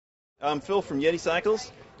I'm Phil from Yeti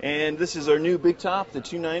Cycles, and this is our new Big Top, the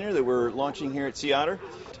 2.9er that we're launching here at Sea Otter.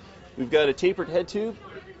 We've got a tapered head tube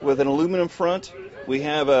with an aluminum front. We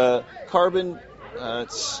have a carbon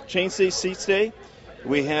chainstay seat stay.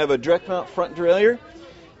 We have a direct mount front derailleur,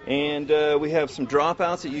 and we have some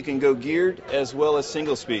dropouts that you can go geared as well as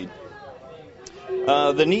single speed.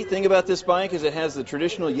 The neat thing about this bike is it has the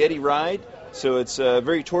traditional Yeti ride, so it's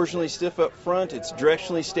very torsionally stiff up front. It's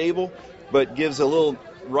directionally stable, but gives a little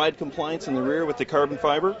ride compliance in the rear with the carbon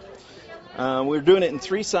fiber. We're doing it in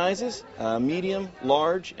 3 sizes, medium,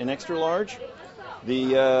 large, and extra large.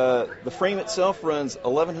 The frame itself runs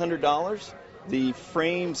 $1,100. The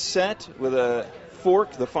frame set with a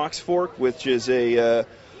fork, the Fox fork, which is a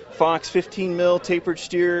Fox 15 mil tapered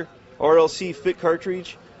steer RLC fit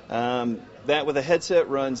cartridge. That with a headset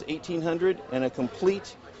runs $1,800, and a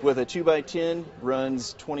complete with a 2x10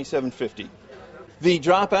 runs $2,750. The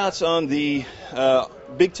dropouts on the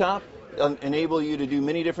Big Top enable you to do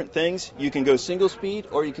many different things. You can go single speed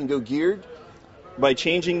or you can go geared by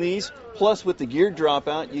changing these. Plus, with the geared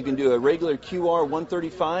dropout, you can do a regular QR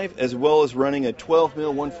 135 as well as running a 12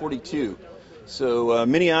 mil 142. So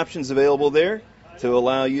many options available there to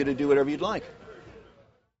allow you to do whatever you'd like.